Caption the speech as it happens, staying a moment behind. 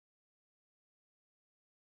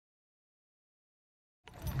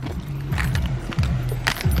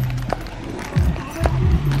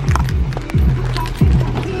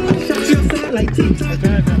My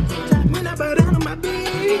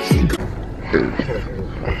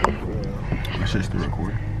shit's still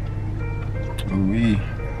recording. Ooh-wee.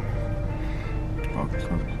 Focus.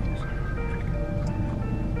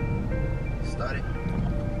 Started.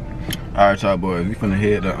 Alright, y'all boys, we finna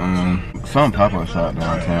head to some pop-up shop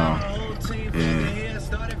downtown. And it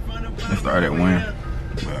started at 1.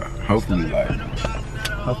 But hopefully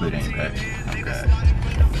it ain't packed.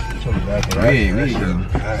 We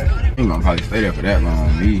ain't gonna probably stay there for that long.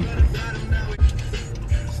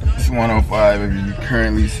 It's 105 if you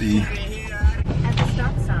currently see. At the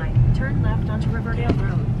stop sign, turn left onto Riverdale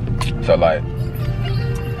Road. So like,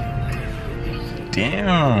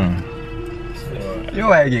 damn.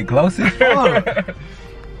 Yo, I get close as fuck.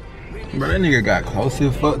 Bro, that nigga got close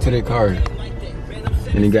as fuck to that car.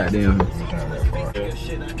 And he got down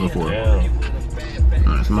before.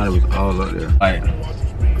 Somebody was all up there. Like,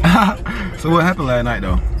 so what happened last night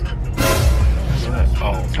though?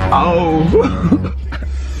 Oh.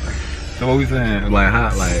 So what we saying? Like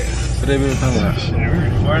hot, like what they been talking about? Shit, we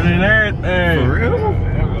recording everything. For real?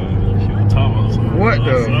 What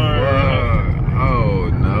the fuck? Oh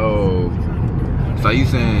no. So you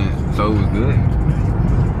saying so it was good?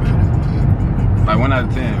 Like 1 out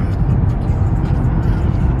of 10.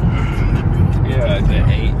 Yeah, it's an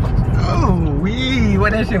 8. Oh wee,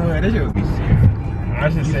 what that shit was? That shit was I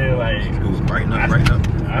should say like it was brighten up.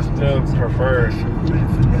 I still prefer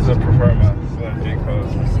my slim fit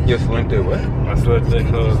clothes. Your slim fit what? My slim fit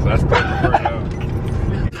clothes. I still prefer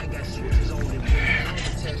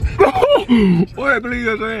those. Boy, believe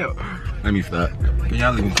yourself. Let me stop. Can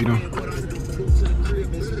y'all even see them?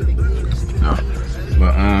 No.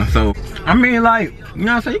 But so I mean like, you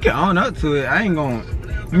know what I'm saying, you can own up to it. I ain't gonna,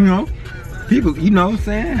 you know, people, you know what I'm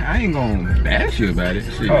saying? I ain't gonna bash you about it.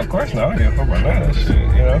 Shit. Oh, of course not. I don't give a fuck about none of that shit.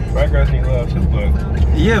 You know, black girls need love too, but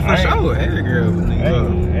yeah, for sure. Every girl need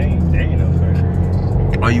love. I ain't dating no black girl.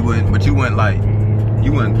 Oh, you wouldn't, but you wouldn't like,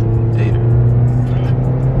 you wouldn't date her.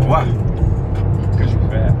 Why? Cause she's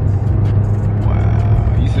fat.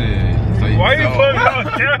 Wow. You said. So Why you putting me on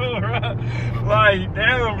camera, bro? Like,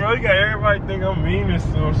 damn, bro, you got everybody think I'm mean or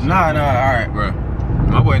some shit. Nah, alright, bro.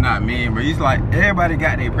 My boy not mean, but he's like, everybody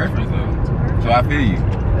got their preference though. So I feel you.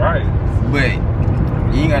 Right. But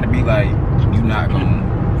you ain't gotta be like, you not gonna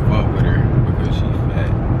fuck with her because she's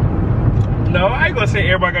fat. No, I ain't gonna say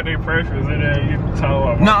everybody got their preference and then you talk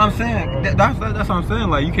about. No, I'm saying, that's what I'm saying.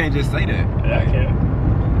 Like, you can't just say that. Yeah, I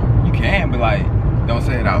can. You can, but like, don't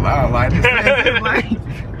say it out loud. Like, just say it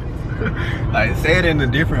like say it in a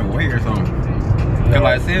different way or something. Cause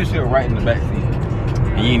like, say shit right in the backseat.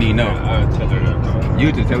 And you ain't even know. I'll tell her that.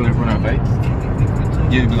 You just tell her in front of her face.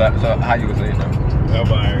 You'd be like, so how you would say it though? I'm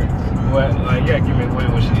like, what? Like, yeah, give me a way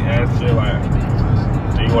when she asks you, like,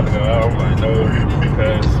 do you want to go out? I'm like, no,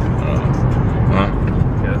 because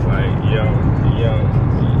like, you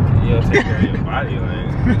don't take care of your body, like,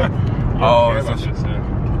 you don't care about yourself.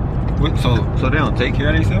 So they don't take care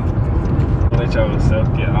of themselves? Let yourself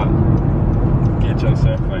get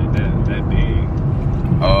yourself like that big.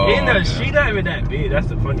 Oh, She not even that big. That's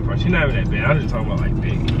the funny part. She not even that big. I'm just talking about like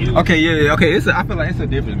big. Huge. Okay, yeah, okay. I feel like it's a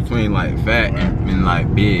difference between like fat and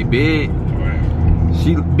like big. Big. Right.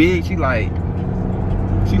 She big. She like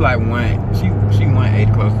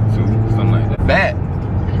 180 close to 2, something like that. Fat.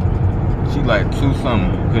 She like 2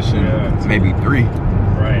 something, pushing maybe 3.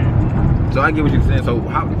 Right. So I get what you're saying. So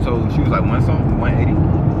she was like 1 something, 180.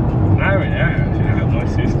 Not even that. She like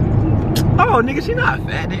 160. Oh, nigga, she not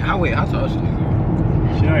fat. Nigga. How tall she is?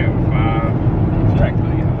 She like 5. She like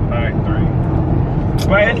 5'3".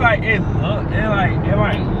 But it's like it might look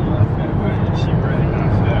fat, but she really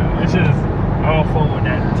not fat. It's just I don't fuck with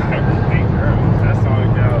that type of big girl. That's all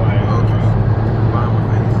it got like. Okay. Fine with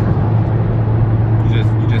face. You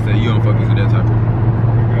just said you don't fuck with that type of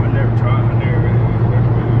girl. I never tried. I never really fuck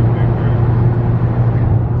with a big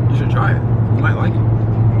girl. You should try it. You might like it.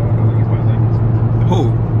 You might like it too.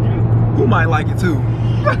 Who? You. Who might like it too?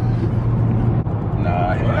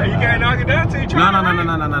 Nah, you can't knock it down till you try. No.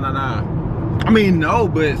 I mean, no,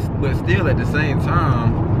 but still at the same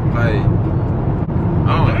time, like, I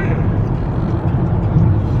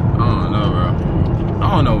don't know, bro. I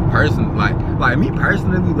don't know, like me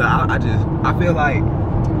personally, like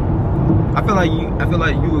I feel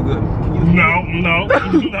like you were good. No.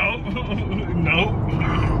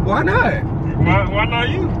 Why not? Why not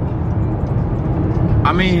you?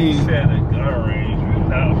 I mean, you said a gun range. We're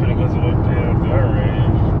not finna go to the damn gun range.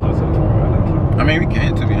 I mean, we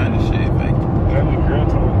can, to be honest, shit, fake. Every girl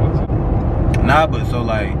told me to. Nah, but so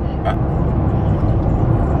like,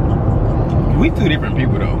 we 2 different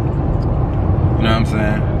people though. You know what I'm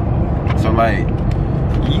saying? So like,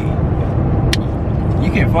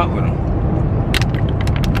 You can fuck with them.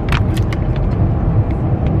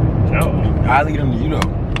 No. I leave them to you though.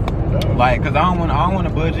 No. Like, cause I don't want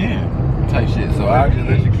to budge in type shit. So I'll just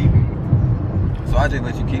let you keep them. So I just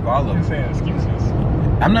let you keep all of You're them. saying excuses.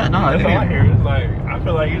 I'm not. No, That's all I hear. It's like I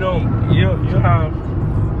feel like you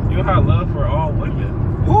have love for all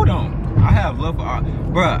women. Who don't? I have love for all.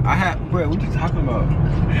 Bruh, what you talking about?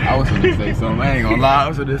 I was gonna say something. I ain't gonna lie. I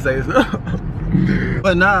was gonna say something.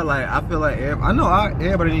 But nah, like I feel like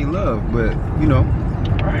everybody need love, but you know.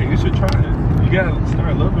 Right, you should try it. You gotta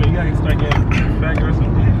start loving. You gotta start getting back or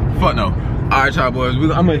something. Fuck no. All right, y'all boys. I'm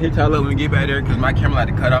gonna hit y'all up when we get back there because my camera like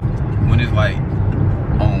to cut off when it's like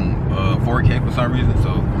on 4K for some reason. So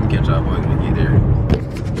I'm gonna catch y'all boys when we get there.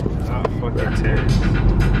 Oh, fucking text.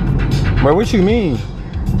 Bro, what you mean?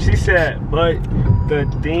 She said, but the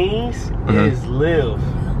things is live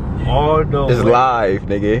all the It's way. live,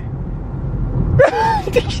 nigga.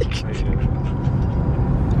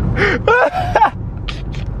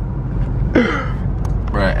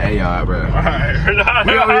 Bruh, hey y'all, bruh. Alright.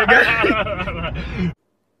 We over here, guys.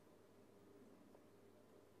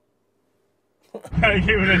 I ain't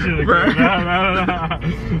giving that shit a go.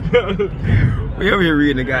 No. We over here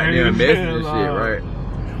reading the goddamn Hey, message and shit, right?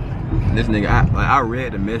 This nigga, I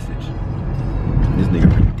read the message. This nigga,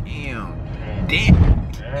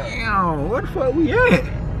 damn, where the fuck we at?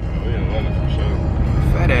 We in London for sure.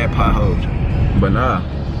 Fat ass pothole. But nah,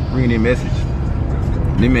 reading the message.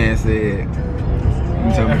 This man said,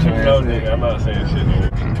 you tell me what your No, ass said. nigga, I'm not saying shit.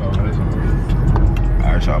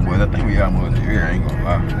 Alright, y'all boys, I think we almost here, I ain't gonna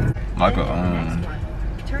lie. Like a,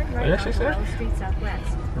 Turn right Yeah, she onto said. Wall Street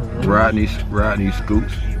Southwest.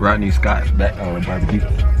 Rodney Scott's back barbecue.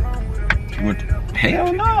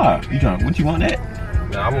 Hell nah. What you want that?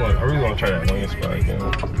 Nah, I really want to try that wing spot again.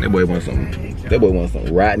 That boy wants some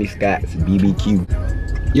Rodney Scott's BBQ.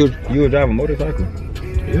 You would drive a motorcycle?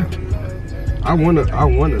 Yeah. I wanna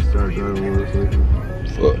start driving motorcycle.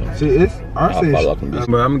 Fuck. See, it's our I'll follow up on this.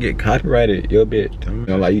 Bro, I'm gonna get copyrighted your bitch. You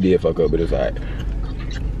know, like you did fuck up, but it's alright.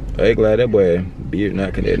 I ain't glad that boy beard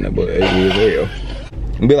not connecting that boy 8 years old.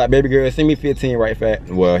 And be like, baby girl, send me 15 right fat.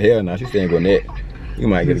 Well, hell no, she saying go net. You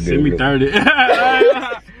might get a good Send me 30.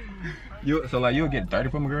 So like you'll get 30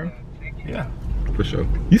 from a girl? Yeah. For sure.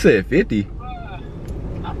 You said 50.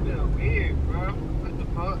 I feel weird, bro. What the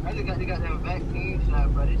fuck? I just got the goddamn vaccine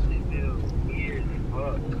shot, bro. This shit feels weird as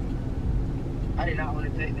fuck. I did not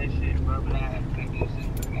want to take that shit, bro, but I had to take this shit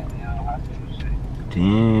for goddamn hospital shit.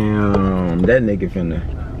 Damn, that nigga finna.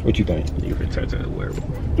 What you think? You can turn to a werewolf.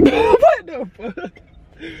 What the fuck?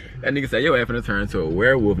 That nigga said your ass finna turn into a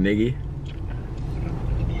werewolf, nigga.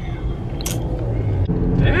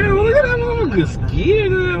 Damn, look at that motherfucker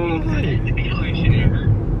scared of that motherfucker.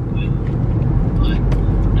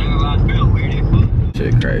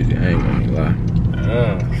 Shit crazy, I ain't gonna lie.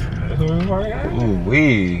 That's what we working at?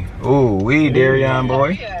 Ooh wee, Darion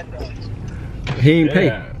boy. He ain't pay.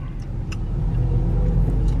 Yeah.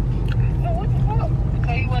 What the fuck?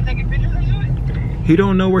 So you want to take a picture of it? He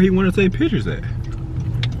don't know where he want to take pictures at.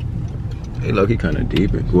 Hey, look, he kind of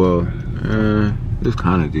deep. Well, it's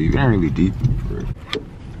kind of deep. It ain't really deep. For real.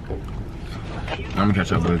 I'm gonna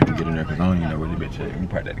catch up with us and get in there because I don't even know where the bitch at. We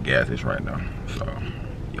parked at the gas station right now. So,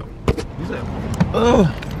 yo. Who's that? Oh.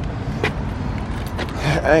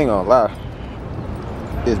 I ain't gonna lie.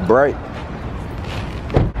 It's bright.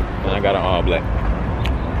 And I got an all black.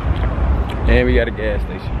 And we got a gas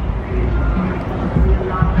station.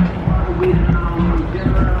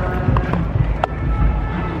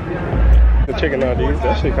 Checking out these,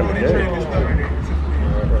 that shit kinda gay.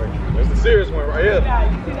 That's the serious one right here.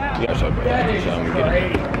 Yeah, so bad. So I'm gonna get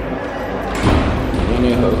it. In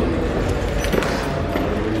there, hoe.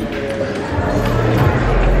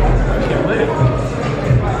 Shit lit.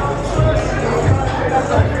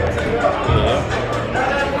 Yeah.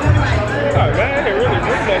 Oh man, it really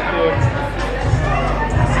good back there.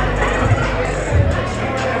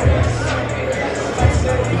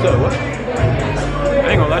 You said what? I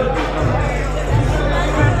ain't gonna lie.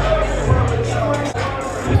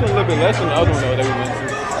 This one a little bit less than the other one though that we went to.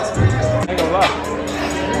 I ain't gonna lie.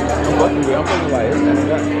 I'm fucking like everything I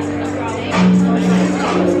got.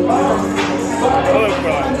 Color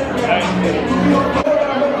fry.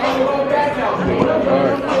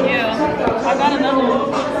 Yeah, I got another one.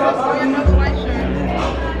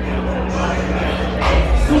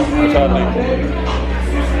 What y'all think?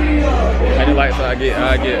 Any lights I get, huh?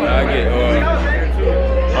 I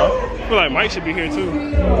feel like Mike should be here too.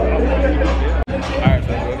 Alright,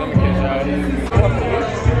 so let me catch y'all.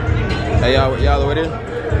 Hey, y'all with it?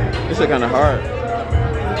 This shit kinda hard.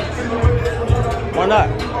 Why not?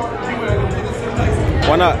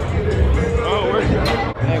 Why not? Oh, where's it?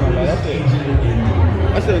 that's it.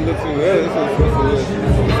 I said a little too early. It's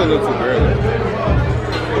a little too early.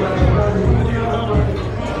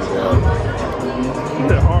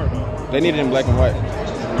 It's hard though. They need it in black and white.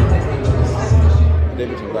 They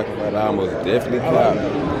need it in black and white. I almost definitely clap.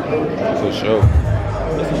 For sure.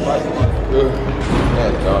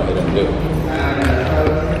 That's all it is.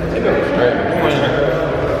 They go straight.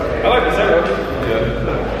 I like the setup. Yeah.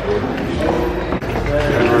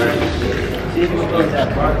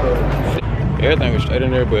 Everything was straight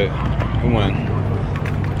in there, but we went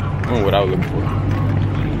what I was looking for.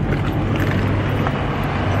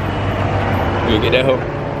 You get that hoe?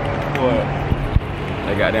 What?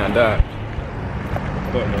 That goddamn Dodge.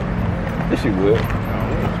 What no? Yes, you would.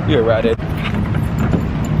 You'll ride it.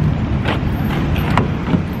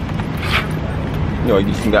 You know, you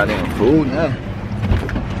get some goddamn food now.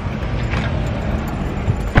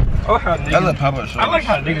 I like how niggas, I love pop-up shops. I like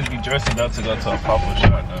how niggas be dressing up to go to a pop-up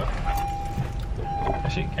shop though.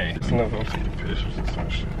 That shit can't. It's not gonna see the pictures and some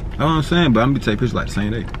shit. That's what I'm saying, but I'm gonna take pictures like the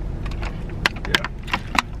same day.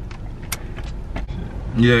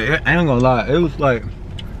 Yeah, I ain't gonna lie. It was like,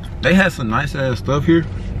 they had some nice ass stuff here,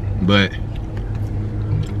 but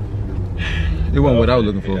it wasn't what I was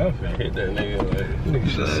looking for. Yeah, I'm finna hit that nigga. Like, nigga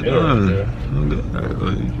should sit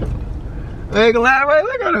I ain't gonna lie, right?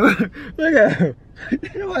 Look at him. Look at him.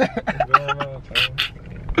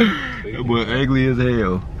 That boy ugly as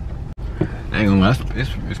hell. I ain't gonna lie,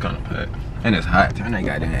 it's kind of packed. And it's hot. Turn that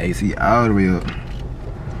goddamn AC all the way up.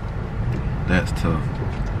 That's tough.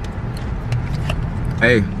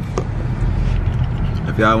 Hey,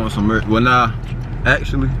 if y'all want some merch, well nah,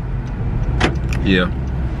 actually, yeah.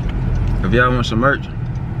 If y'all want some merch,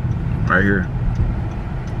 right here.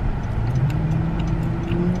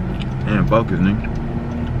 And focus, nigga.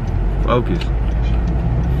 Focus.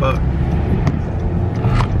 Fuck.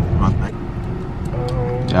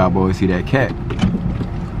 Y'all boys see that cat?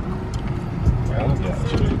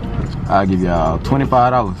 I'll give y'all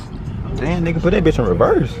 $25. Damn, nigga, put that bitch in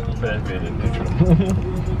reverse.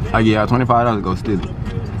 I give y'all $25 to go steal it.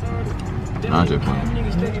 Nah, I'm just playing.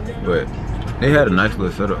 But they had a nice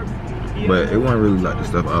little setup. But it wasn't really like the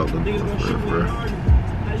stuff I was looking for real.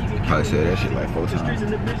 Probably said that shit like 4 times.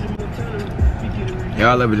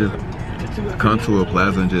 Y'all ever just come to a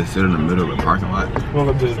plaza and just sit in the middle of a parking lot? You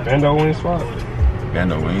wanna go to this Bando wing spot?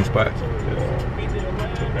 Bando wing spot? Yeah.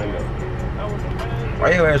 Bando. Why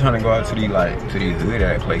you always trying to go out to these hood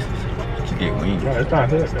ass places to get wings? No, it's not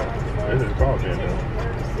hood though. This is called Bando.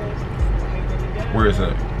 Where is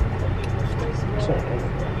that?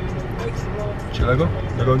 Should I go?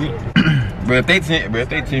 Let's go get it. But if they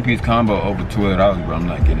 10-piece combo over $12, bro, I'm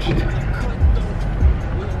not getting shit.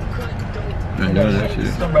 I ain't got that shit.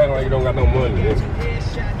 Somebody like you don't got no money.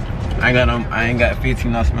 I ain't got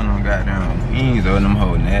 15 I spent on goddamn wings though, and them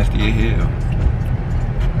hoes nasty as hell.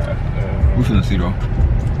 We finna see though.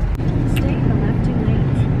 Stay in the left 2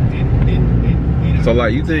 lanes. So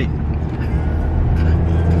like, you think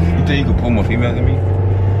you could pull more females than me?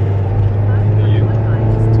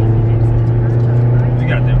 You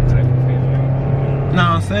got them type of things.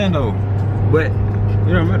 Nah, I'm saying though, but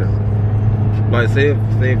it don't matter. Like say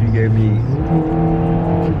if you gave me,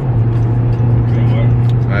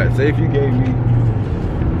 alright, say if you gave me,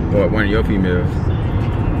 or one of your females,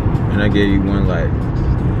 and I gave you one like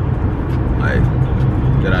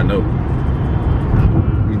that I know.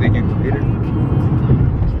 You think you could get it?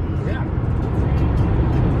 Yeah.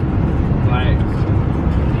 Like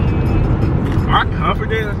our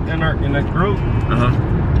confidence in the group.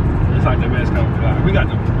 It's like the best confidence. Like, we got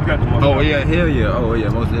the most. Oh yeah, hell yeah. Oh yeah,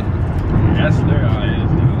 most definitely. That's their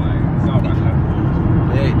audience. You know, like it's all about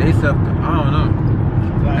confidence. They self. I don't know.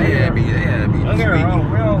 Like, They had to be. Don't get me wrong.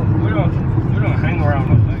 We don't hang around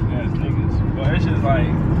no like ass niggas. But it's just like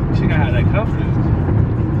she gotta have that confidence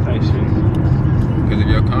type shit. Cause if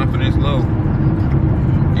your confidence low,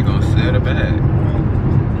 you gonna sell the bag.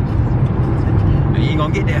 And you ain't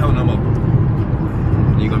gonna get that hoe no more.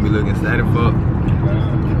 You gonna be looking sad as fuck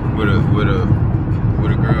with a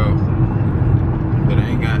girl that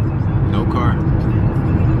ain't got no car.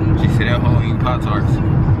 She sit at home eating Pop-Tarts.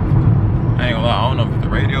 I ain't gonna lie, I don't know if it's the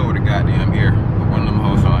radio or the goddamn ear, but one of them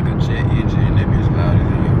hoes sound like a jet engine and that bitch loud as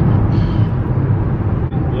hell.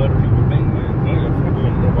 What do people think, man? I don't give a fuck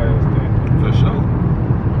what nobody else think. For sure.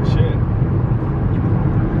 Shit.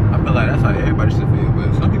 I feel like that's how everybody should feel,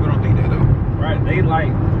 but some people don't think that though. Right, they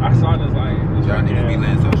like, I saw this like, Y'all need to be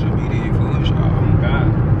letting social media influence y'all. oh God.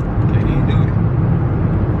 Can't even do it.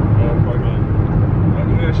 Motherfucking, I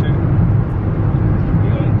do that shit. You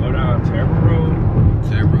gonna go down Terror Road?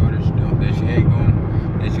 Terror Road,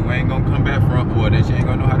 that you ain't gonna come back from, or that you ain't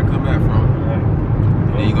gonna know how to come back from.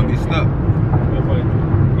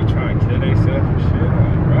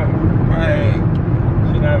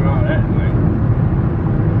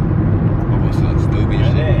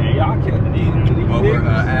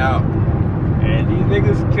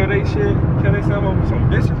 yourself over some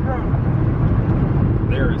bitches, bro,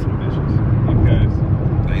 there is some bitches. Because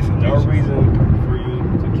They some no bitches. reason for you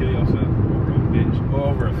to kill yourself over a bitch or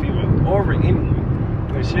over a female or over anyone.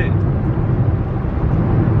 Good shit.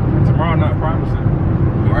 Tomorrow not promising.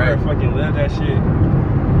 You Right. better fucking live that shit.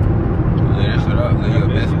 Live that shit up. Live your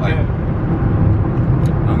best life.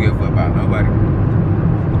 Don't give a fuck about nobody.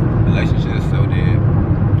 Relationship is so dead.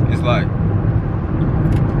 It's like,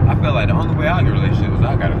 I feel like the only way out of your relationship is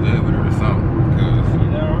I gotta live with her or something. Cause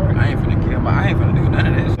I ain't finna kill, but I ain't finna do none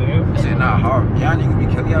of that shit. That shit not hard. Y'all niggas be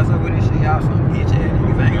killing yourself with this shit. Y'all some bitch ass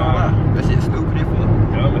niggas. I ain't gonna lie. That shit stupid as fuck.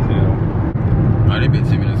 Dumb as hell. Oh, they been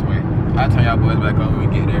 10 minutes away. I'll turn y'all boys back on when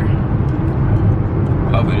we get there.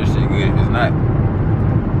 Hopefully this shit good. If it's not,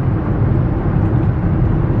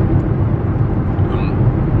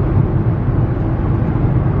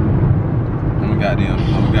 I'm a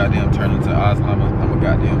goddamn turn into Osama. I'm a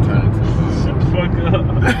goddamn turn into Shut the fuck up.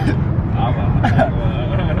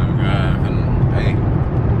 Hey,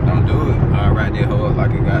 don't do it. I'll ride that hoe up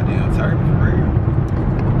like a goddamn turkey for real.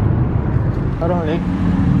 Hold on, nigga.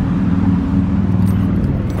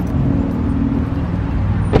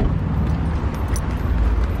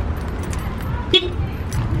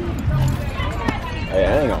 Hey, I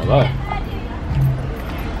ain't gonna lie.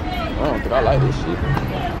 I don't think I like this shit.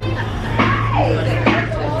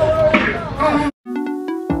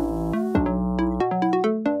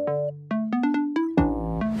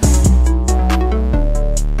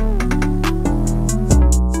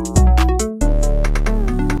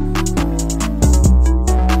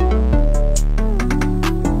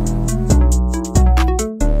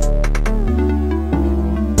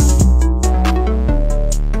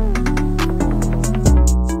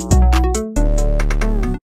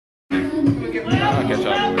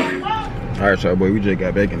 Alright, y'all boy, we just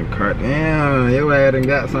got back in the car. Damn, your ass done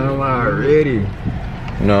got something already. You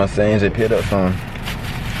know what I'm saying? Just picked up some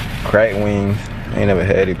cracked wings. I ain't never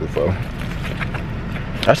had it before.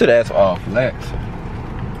 I should ask for all flats.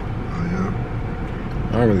 Oh yeah.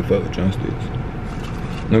 I don't really fuck with drumsticks.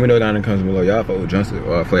 Let me know down in the comments below. Y'all fuck with drumsticks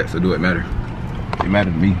or flats, so do it matter? It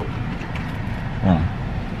matter to me.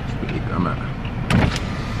 I'm out.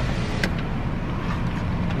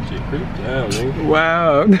 Shit creeped down, nigga.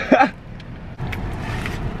 Wow.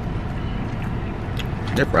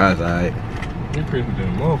 That fries alright. You creepy than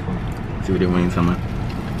a motherfucker. See what they wings talking about.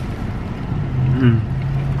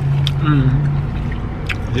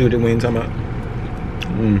 See what they wings talking about.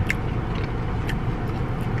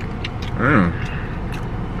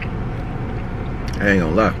 I ain't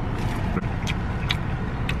gonna lie.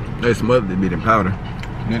 They smothered the bit in powder.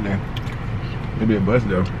 Didn't they? They be a bust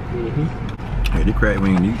though. Hey, they crack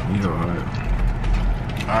wing, you go hard.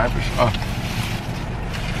 Alright, for sure.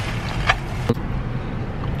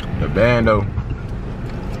 The bando.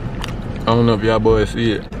 I don't know if y'all boys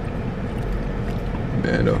see it.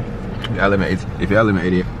 Bando. If y'all live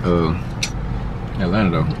in Atlanta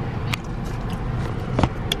though.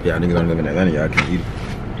 Y'all niggas don't live in Atlanta, y'all can't eat it.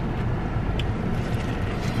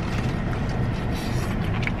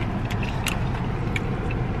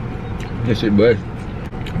 That shit bust.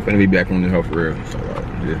 I'm finna be back on this hoe for real. So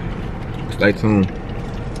yeah. Stay tuned.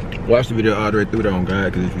 Watch the video all the way through though on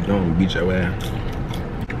God, cause if you don't, we'll beat your ass.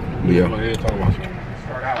 But yeah.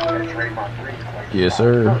 Yes,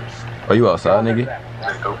 sir. Are you outside, nigga?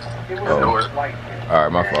 Oh.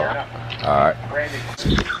 Alright, my fault. Alright.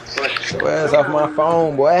 Get your ass off my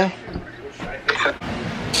phone, boy.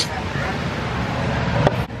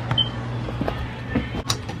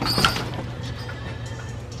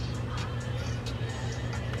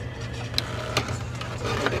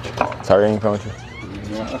 Sorry, I ain't coming with you.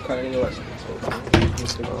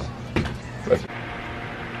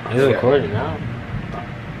 It's recording now.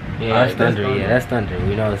 Yeah, that's thunder. Yeah, that's thunder.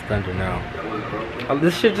 We know it's thunder now. Oh,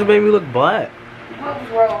 this shit just made me look black.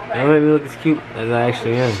 It made me look as cute as I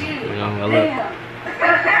actually am. You know, I look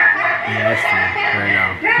nasty right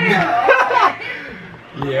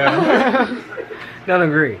now. Yeah. Don't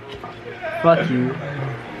agree. Fuck you.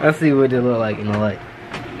 Let's see what they look like in the light.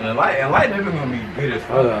 And light never gonna be good as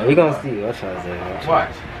fuck. Hold on, we gonna see. What should I say?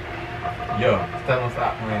 Watch. Yo, tell them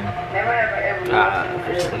stop playing.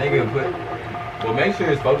 Nigga put. Well, make sure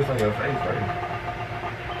it's focused on your face first.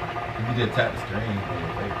 If you just tap the screen on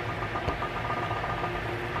your face.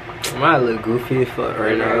 I might look goofy as fuck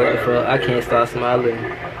right now. What the fuck? I can't stop smiling.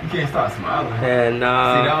 You can't stop smiling. And See what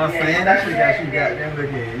I'm saying? That shit got you goddamn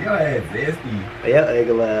looking. Your ass zesty. yeah,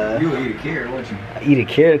 nigga. You would eat a carrot, won't you? I eat a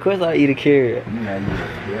carrot. Of course I eat a carrot.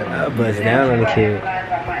 Yeah, I bust down on the carrot.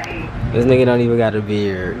 This nigga don't even got a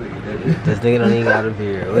beard. This nigga don't even got a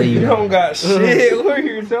beard. What are you You doing? don't got shit. What are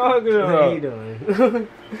you talking What are you about? doing?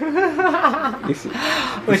 You see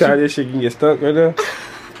how this shit can get stuck right there?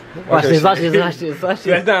 Watch Okay, this, watch this, watch this, watch That's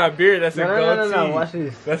this. not a beard, that's a goatee. No, watch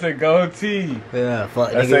this. That's a goatee. Yeah,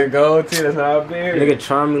 fuck, That's a nigga. goatee, that's not a beard. Nigga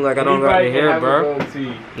trying me like I don't got the Anybody can hair, have a bro.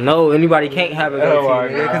 goatee. No, anybody can't have a Oh goatee, my nigga,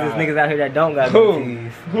 because God. there's niggas out here that don't got Who?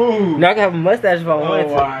 goatees. Who? Now I can have a mustache if I wanted Oh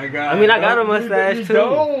to. my God. I mean, I got a You mustache too.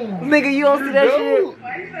 don't. Nigga, you don't see that don't. shit?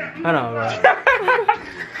 Hold on, bro.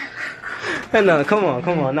 Hold on,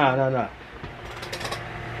 come on, nah.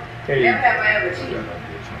 Hey.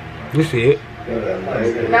 You see it?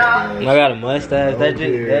 No. I got a mustache. That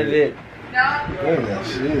it. No. Go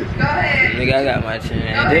ahead. Nigga, I got my chin.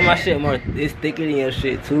 And then my shit more, it's thicker than your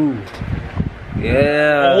shit too.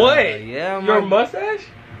 Yeah. What? Yeah, Your man. mustache?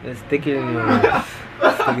 It's thicker than yours.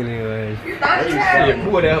 It's thicker than yours. You thought you had it.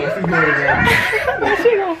 What else? That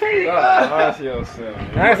shit gon' fade. Watch yourself.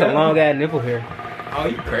 I got some long ass nipple hair. Oh,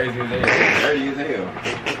 you crazy as hell. Dirty as hell.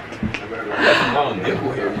 That's some long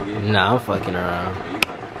nipple hair, nigga. Nah, I'm fucking around. You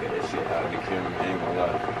cut that shit out of the camera, I ain't gonna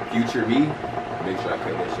lie. Future me, make sure I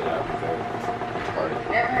cut that shit out because it's part of it.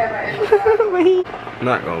 Never have I ever.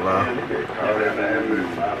 Not gonna lie.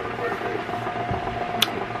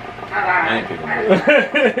 I ain't picking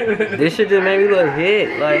it. This shit just made me look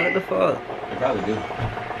hit. Like, what the fuck? It probably do.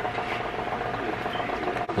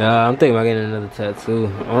 Yeah, I'm thinking about getting another tattoo.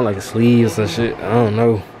 I want like a sleeve or some shit. I don't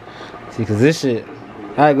know. See, cause this shit,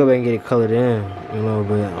 I go back and get it colored in, you know,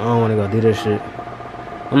 but I don't want to go do this shit.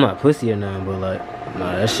 I'm not pussy or nothing, but like,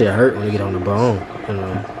 nah, that shit hurt when you get on the bone, you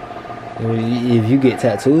know. If you get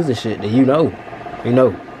tattoos and shit, then you know. You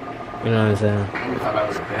know what I'm saying?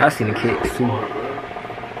 I seen the kicks too.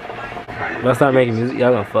 If I start making music,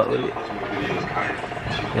 y'all gonna fuck with it.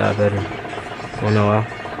 Y'all better. Wanna know why?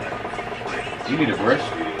 You need a brush?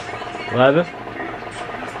 What happened?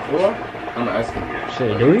 What? I'm asking.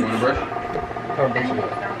 Shit, do You we? want a brush?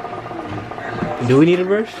 Do we need a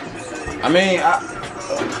brush? I mean,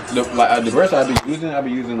 the brush I be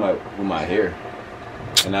using like with my hair,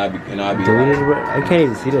 and I be Do we need a brush? I can't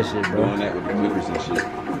even see that shit, bro. doing that with the clippers and shit.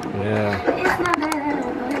 Yeah.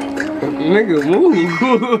 Nigga, move.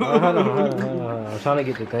 Hold on. I'm trying to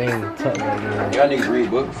get the thing tucked right there. Y'all niggas read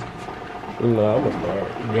books? No, I'm a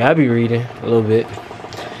nerd. Yeah, I be reading a little bit.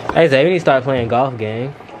 Hey, Zay, we need to start playing golf,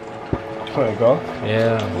 gang. Play golf?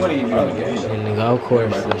 Yeah. What are you doing again? In the golf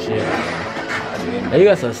course and shit. Hey, you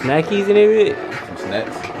got some snackies in it? Some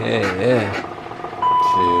snacks? Yeah.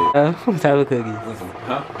 What type of cookies? Shit.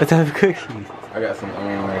 Huh? What type of cookies? I got some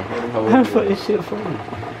How the fuck this shit for me?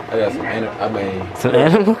 I got some Some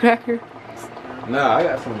animal cracker? Nah, I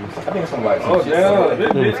got some. I think some like some Oh, shit.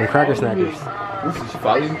 damn. Some cracker snackers. She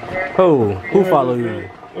follow you? Who follow you?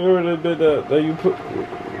 Remember that you put?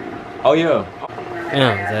 Oh yeah.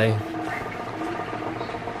 Damn, Zay.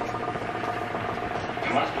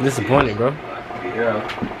 Disappointed, bro. Yeah.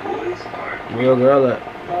 Where your girl at?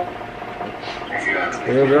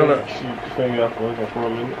 Where your girl at? She came off work in 4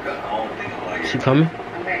 minutes. She coming?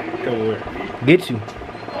 Come here. Get you. I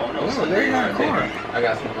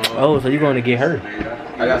got some. Oh, so you going to get her?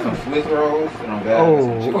 I got some Swiss rolls and I'm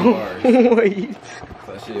some chicken bars. Wait.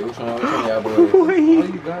 So shit, which one y'all boys? Wait.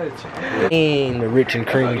 You got it. And the rich and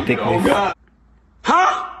creamy thickness.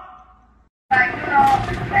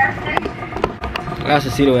 I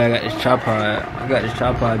should see the way I got this tripod. I got this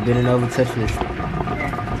tripod bending over touching this. Nah.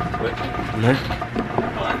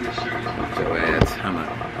 Your ass. How much?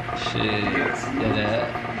 Shit. That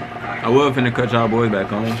I was finna cut y'all boys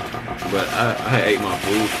back on, but I ate my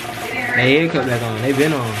food. They ain't cut back on. They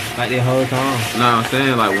been on like the whole time. Nah, I'm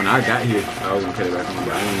saying like when I got here, I was gonna cut it back on,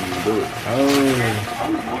 but I didn't even do it. Oh.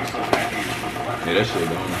 Yeah, that shit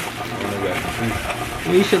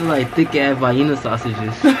gone. You should like thick ass Vienna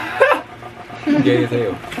sausages. Gay as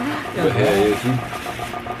hell. But hell yeah, see.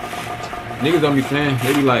 Niggas don't be saying,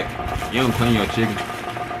 they be like, you don't clean your chicken.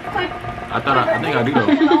 I think I do though.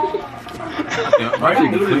 My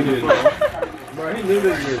chicken clean it. Bro, he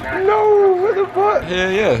literally. No, what the fuck?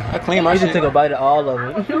 Hell yeah, I clean my You shit. just took a bite of all of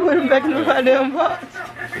them. You put them back in the goddamn box.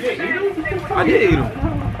 I did eat them.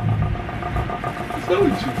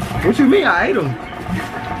 What you mean? I ate them.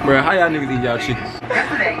 Bro, how y'all niggas eat y'all chicken?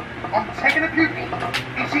 Yesterday, I'm checking the beauty,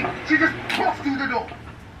 and she just walks through the door.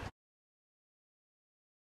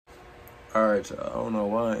 Alright, y'all. I don't know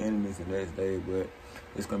why I'm ending this the next day, but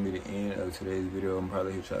it's gonna be the end of today's video. I'm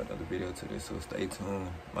probably hit y'all another video today, so stay tuned.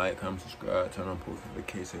 Like, comment, subscribe, turn on post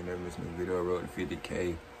notifications so you never miss no video. Road to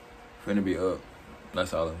 50K. Finna be up.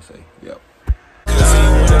 That's all I'm gonna say. Yep.